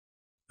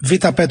Β.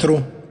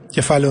 Πέτρου,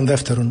 κεφάλαιον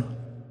δεύτερον.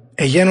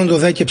 Εγένοντο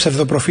δε και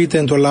ψευδοπροφήτε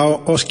εν το λαό,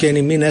 ως και εν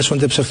ημίν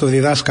έσονται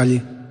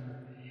ψευδοδιδάσκαλοι.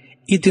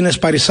 Ήτινες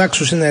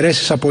παρισάξους είναι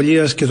αιρέσεις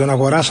απολίας και τον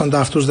αγοράσαντα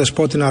αυτούς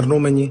δεσπότην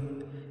αρνούμενοι,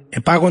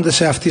 επάγονται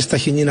σε αυτής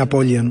ταχυνήν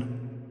απώλειαν.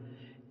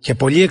 Και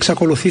πολλοί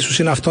εξακολουθήσους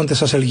είναι αυτών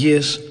τες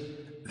ασελγίες,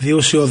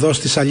 διούς η οδός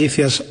της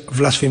αλήθειας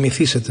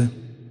βλασφημηθήσετε.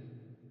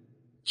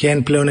 Και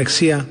εν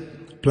πλεονεξία,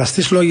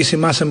 πλαστής λόγης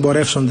ημάς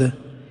εμπορεύσονται,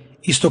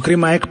 εις το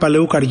κρίμα έκπαλε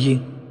ουκ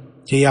αργεί,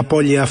 και η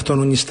απώλεια αυτών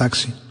ουν εις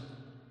τάξη.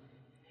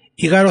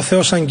 Ήγαρ ο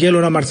Θεός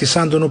αγγέλων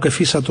αμαρτησάντων ουκ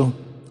εφίσατο,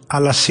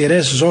 αλλά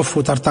σειρές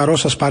ζώφου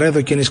ταρταρώσας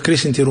παρέδοκεν εις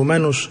κρίσιν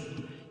τηρουμένους,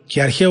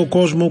 και αρχαίου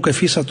κόσμου ουκ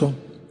εφίσατο,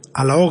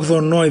 αλλά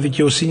όγδοον νόη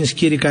δικαιοσύνης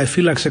κήρυκα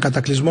εφύλαξε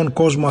κατακλυσμών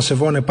κόσμου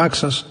ασεβών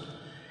επάξας,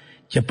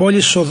 και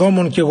πόλεις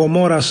Σοδόμων και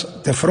Γομόρας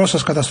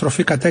τεφρόσας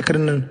καταστροφή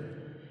κατέκρινεν,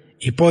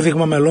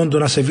 υπόδειγμα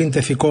μελώντων ασεβήν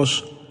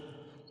τεθικός,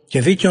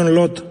 και δίκαιον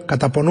Λότ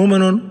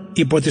καταπονούμενον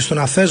υπό της των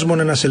αθέσμων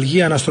εν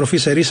ασελγία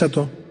αναστροφής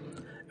ερίσατο,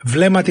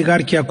 βλέμμα τη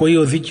γάρ και ακοή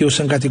ο δίκαιος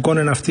εν κατοικών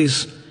εν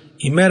αυτής,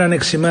 ημέραν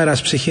εξ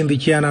ημέρας ψυχήν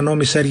δικαίαν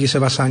ανόμης έργης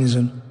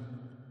εβασάνιζεν.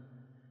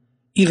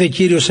 Είδε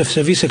Κύριος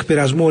ευσεβής εκ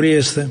πειρασμού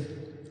ρίεσθε,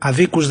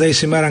 αδίκους δε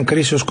εις ημέραν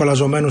κρίσεως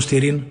κολαζομένους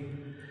τυρήν,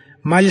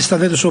 μάλιστα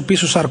δε τους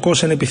οπίσους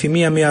αρκώς εν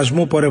επιθυμία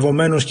μοιασμού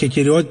πορευομένους και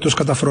κυριότητος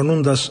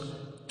καταφρονούντας,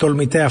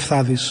 τολμητέ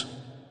αυθάδης.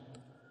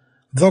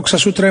 Δόξα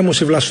σου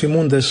τρέμους οι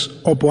βλασφημούντες,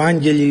 όπου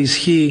άγγελοι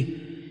ισχύει,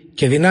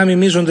 και δυνάμει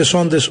μίζοντες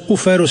όντες ου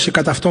φέρουσι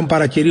κατά αυτόν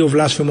παρακυρίου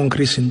βλάσφημον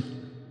κρίσιν.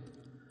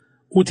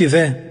 Ούτι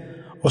δε,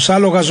 ως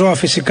άλογα ζώα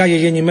φυσικά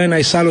γεγεννημένα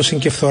εις άλωσιν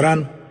και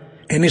φθοράν,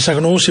 εν εις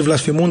αγνοούς οι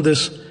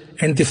βλασφημούντες,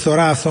 εν τη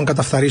φθορά αυτών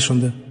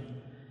καταφθαρίσονται.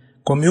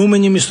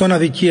 Κομιούμενοι μισθών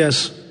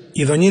αδικίας,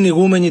 ειδονήν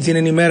ηγούμενοι την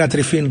εν ημέρα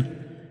τρυφήν,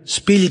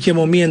 σπήλοι και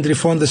μομοί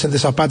εντρυφώντες εν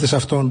τες απάτες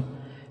αυτών,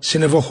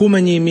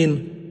 συνευοχούμενοι ημίν,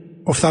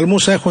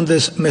 οφθαλμούς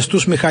έχοντες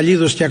μεστούς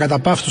μιχαλίδους και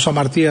ακαταπαύστους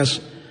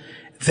αμαρτίας,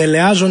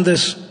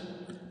 δελεάζοντες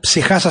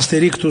ψυχάς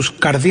αστηρίκτους,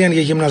 καρδίαν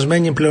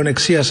γεγυμνασμένοι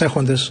πλεονεξίας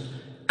έχοντες,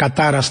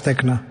 κατάρα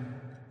στέκνα.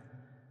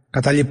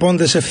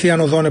 Καταλυπώντες ευθείαν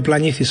οδόν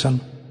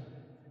επλανήθησαν,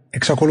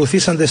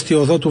 εξακολουθήσαντες τη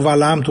οδό του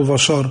Βαλαάμ του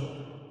Βοσόρ,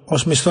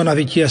 ως μισθόν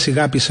αδικίας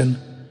ηγάπησεν,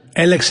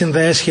 έλεξιν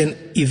δε έσχεν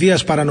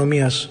ιδίας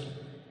παρανομίας.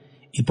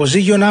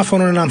 Υποζύγιον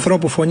άφωνον εν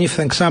ανθρώπου φωνή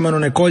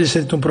φθενξάμενον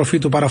εκόλλησε τον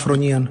προφήτου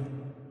παραφρονίαν.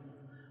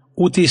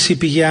 Ούτι εσύ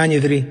πηγέ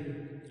άνυδρη,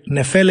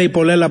 νεφέλε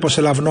υπολέλαπος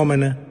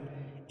ελαυνόμενε,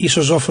 εις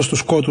ο ζώφος του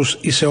σκότους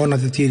εις αιώνα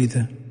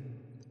τετήρητε.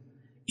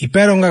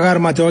 Υπέρογκα γάρ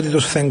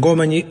ματαιότητος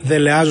φθενγκόμενοι δε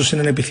λεάζουσιν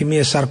εν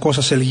επιθυμίες σαρκός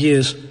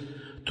ασελγίες,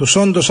 τους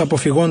όντως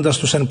αποφυγώντας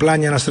τους εν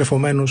πλάνη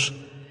αναστρεφωμένους,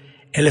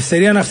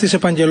 ελευθερίαν αυτής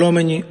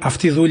επαγγελόμενοι,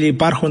 αυτοί δούλοι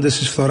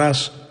υπάρχοντες εις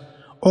φθοράς,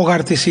 ο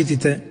γαρτής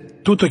ήτητε,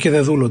 τούτο και δε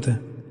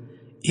δούλωτε.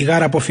 Οι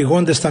γάρ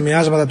αποφυγώντες τα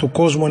μοιάσματα του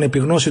κόσμου εν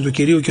επιγνώση του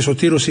Κυρίου και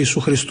Σωτήρους Ιησού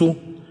Χριστού,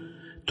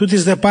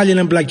 τούτης δε πάλιν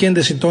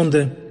εμπλακέντες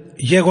ητώνται,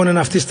 γέγονεν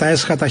αυτής τα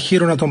έσχατα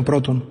χείρονα των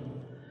πρώτων.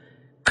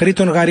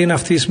 Κρήτων γαρίν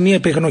αυτής μη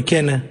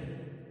επιγνωκένε,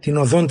 την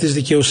οδόν της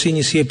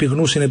δικαιοσύνης ή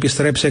επιγνούσιν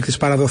επιστρέψε εκ της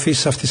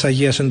παραδοθήσης αυτής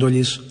Αγίας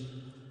εντολής.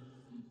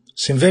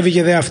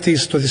 Συμβέβηγε δε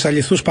αυτής το της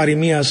αληθούς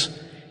παροιμίας,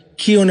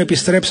 κύον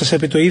επιστρέψας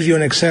επί το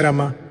ίδιον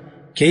εξέραμα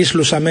και εις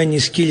λουσαμένη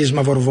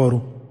σκύλισμα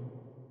βορβόρου.